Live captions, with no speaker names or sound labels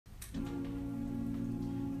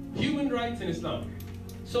rights in Islam.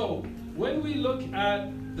 So when we look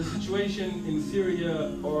at the situation in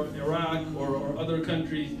Syria or Iraq or other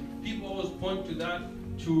countries, people always point to that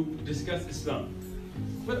to discuss Islam.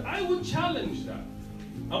 But I would challenge that.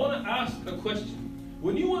 I want to ask a question.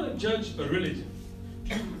 When you want to judge a religion,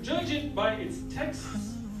 do you judge it by its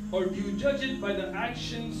texts, or do you judge it by the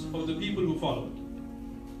actions of the people who follow it?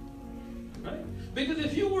 Right? Because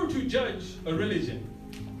if you were to judge a religion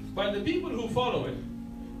by the people who follow it,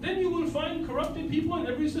 then you will find corrupted people in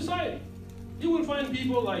every society. You will find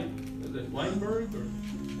people like Weinberg or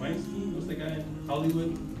Weinstein, what's the guy in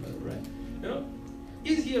Hollywood? Right? You know,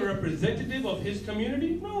 is he a representative of his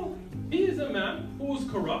community? No. He is a man who was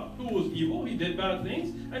corrupt, who was evil, he did bad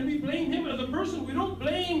things, and we blame him as a person. We don't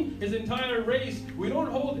blame his entire race. We don't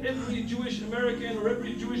hold every Jewish American or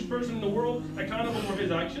every Jewish person in the world accountable for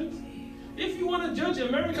his actions. If you want to judge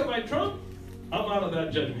America by Trump, I'm out of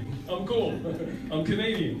that judgment. I'm cool. I'm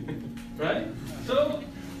Canadian. Right? So,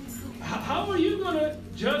 how are you going to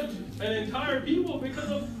judge an entire people because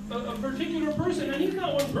of a particular person? And he's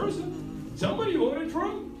not one person. Somebody voted for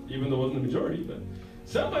him, even though it wasn't the majority, but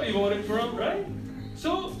somebody voted for him, right?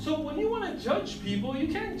 So when you want to judge people, you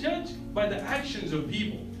can't judge by the actions of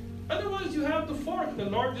people. Otherwise, you have the FARC, the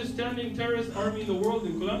largest standing terrorist army in the world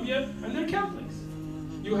in Colombia, and they're Catholics.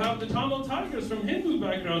 You have the Tamil Tigers from Hindu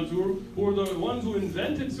backgrounds who are the ones who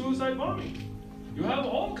invented suicide bombing. You have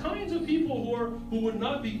all kinds of people who would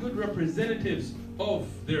not be good representatives of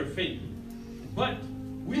their faith. But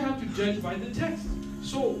we have to judge by the text.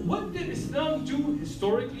 So what did Islam do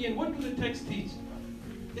historically, and what do the texts teach?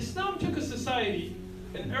 Islam took a society,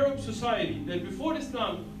 an Arab society, that before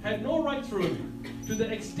Islam had no rights for women, to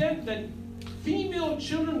the extent that female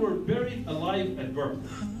children were buried alive at birth.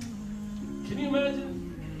 Can you imagine?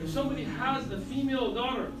 If somebody has a female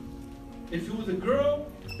daughter, if it was a girl,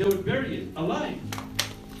 they would bury it alive.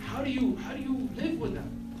 How do you live with that?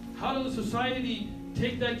 How does a society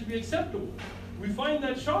take that to be acceptable? We find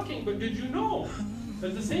that shocking, but did you know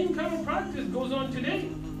that the same kind of practice goes on today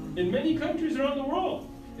in many countries around the world?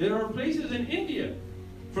 There are places in India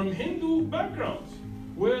from Hindu backgrounds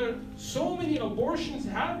where so many abortions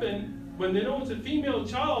happen when they know it's a female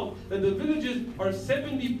child that the villages are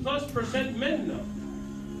 70+% men now.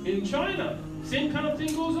 In China, same kind of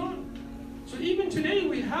thing goes on. So even today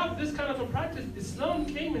we have this kind of a practice. Islam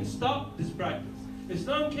came and stopped this practice.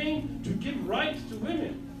 Islam came to give rights to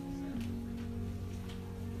women.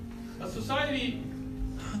 A society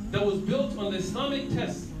that was built on the Islamic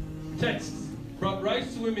texts brought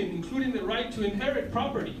rights to women, including the right to inherit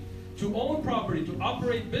property, to own property, to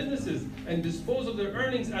operate businesses, and dispose of their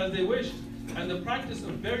earnings as they wished. And the practice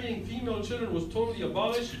of burying female children was totally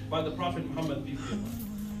abolished by the Prophet Muhammad, peace be upon him.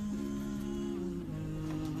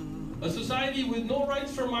 A society with no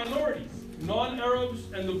rights for minorities. Non-Arabs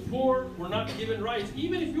and the poor were not given rights.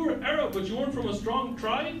 Even if you were Arab but you weren't from a strong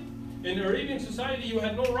tribe, in Arabian society you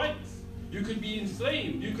had no rights. You could be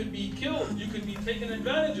enslaved, you could be killed, you could be taken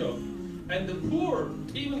advantage of. And the poor,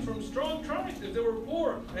 even from strong tribes, if they were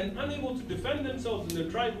poor and unable to defend themselves and their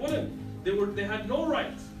tribe wouldn't, they had no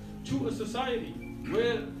rights to a society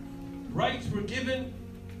where rights were given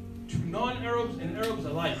to non-Arabs and Arabs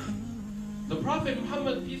alike. The Prophet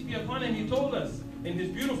Muhammad, peace be upon him, he told us in his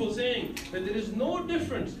beautiful saying that there is no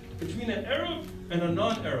difference between an Arab and a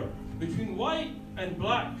non-Arab, between white and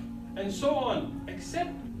black, and so on,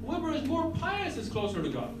 except whoever is more pious is closer to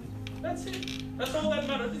God. That's it. That's all that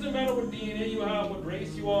matters. It doesn't matter what DNA you have, what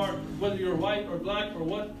race you are, whether you're white or black or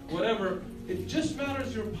whatever. It just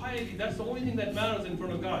matters your piety. That's the only thing that matters in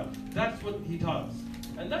front of God. That's what he taught us.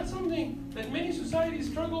 And that's something that many societies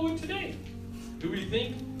struggle with today. Do we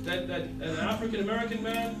think that an African American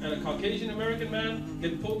man and a Caucasian American man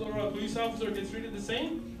get pulled over a police officer and gets treated the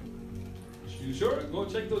same? You sure? Go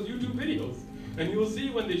check those YouTube videos. And you'll see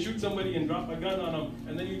when they shoot somebody and drop a gun on them.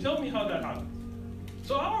 And then you tell me how that happens.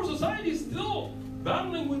 So our society is still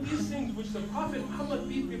battling with these things which the Prophet Muhammad,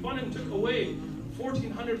 peace be upon him, took away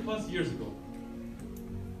 1400 plus years ago.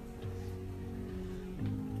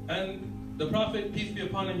 And the Prophet, peace be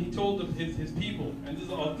upon him, he told his people, and this is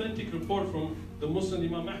an authentic report from the Muslim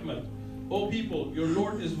Imam Ahmad, O people, your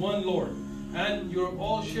Lord is one Lord, and you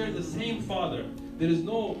all share the same Father. There is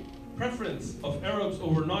no preference of Arabs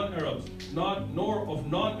over non-Arabs, nor of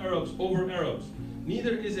non-Arabs over Arabs.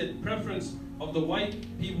 Neither is it preference of the white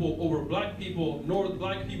people over black people, nor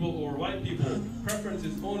black people over white people. Preference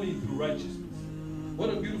is only through righteousness. What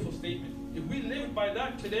a beautiful statement. If we lived by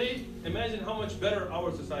that today, imagine how much better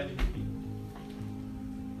our society would be.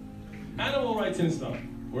 Animal rights in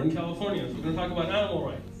Islam. We're in California, so we're going to talk about animal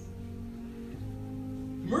rights.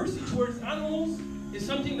 Mercy towards animals is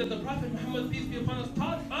something that the Prophet Muhammad, peace be upon us,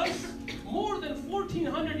 taught us more than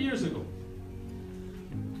 1400 years ago.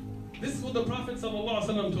 This is what the Prophet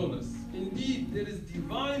ﷺ told us. Indeed, there is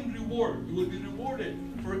divine reward. You will be rewarded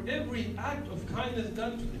for every act of kindness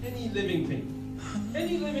done to any living thing.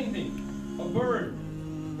 Any living thing. A bird,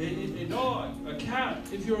 a dog, a cat.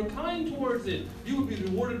 If you're kind towards it, you will be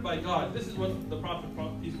rewarded by God. This is what the Prophet,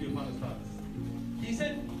 peace be upon him, taught us. He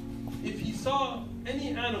said, if he saw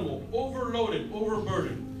any animal overloaded,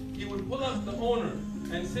 overburdened, he would pull up the owner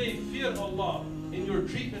and say, fear Allah in your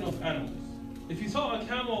treatment of animals. If he saw a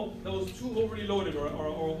camel that was too overly loaded, or a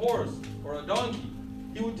horse, or a donkey,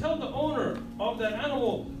 he would tell the owner of that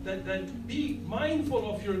animal that be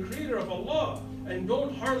mindful of your creator, of Allah, and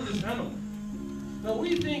don't harm this animal. Now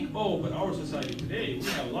we think, oh, but our society today,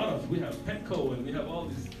 we have Petco and we have all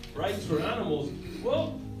these rights for animals.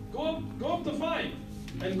 Well, go up to 5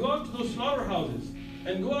 and go out to those slaughterhouses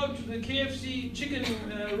and go out to the KFC chicken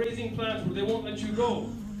raising plants where they won't let you go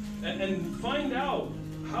and find out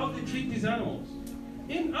how they treat these animals.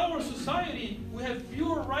 In our society, we have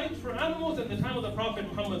fewer rights for animals than the time of the Prophet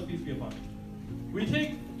Muhammad, peace be upon him. We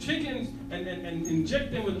take chickens and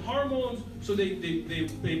inject them with hormones so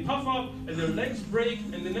they puff up and their legs break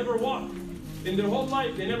and they never walk. In their whole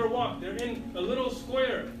life, they never walk. They're in a little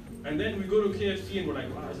square. And then we go to KFC and we're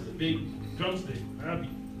like, wow, this is a big drumstick. I'm happy.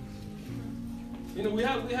 You know, we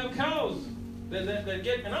have cows that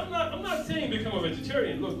get, and I'm not saying become a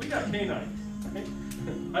vegetarian. Look, we got canines. Right?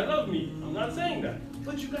 I love meat. I'm not saying that.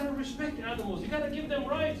 But you gotta respect animals. You gotta give them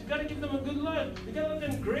rights. You gotta give them a good life. You gotta let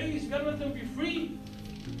them graze. You gotta let them be free.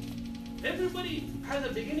 Everybody has a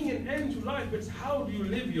beginning and end to life, but it's how do you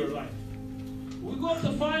live your life? We go up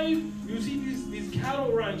to 5, you see these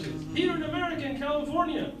cattle ranches. Here in America, in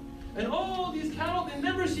California. And all these cattle, they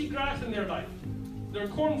never see grass in their life. They're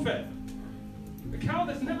corn-fed. A cow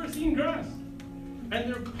that's never seen grass.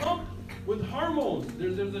 And they're pumped with hormones.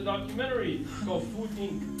 There's a documentary called Food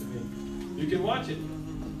Inc. You can watch it.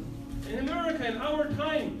 In America, in our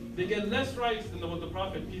time, they get less rights than what the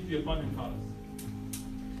Prophet, peace be upon him, taught us.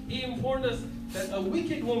 He informed us that a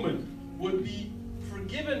wicked woman would be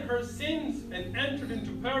forgiven her sins and entered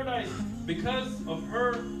into paradise because of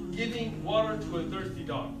her giving water to a thirsty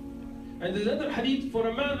dog. And there's another hadith for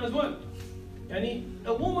a man as well. Yani,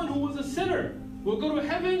 a woman who was a sinner will go to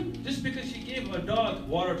heaven just because she gave a dog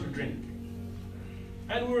water to drink.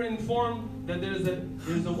 And we're informed that there's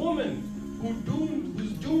a woman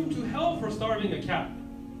who's doomed to hell for starving a cat.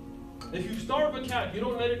 If you starve a cat, you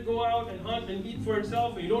don't let it go out and hunt and eat for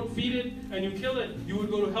itself, and you don't feed it, and you kill it, you would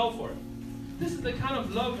go to hell for it. This is the kind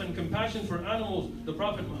of love and compassion for animals the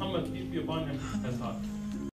Prophet Muhammad, peace be upon him, has taught.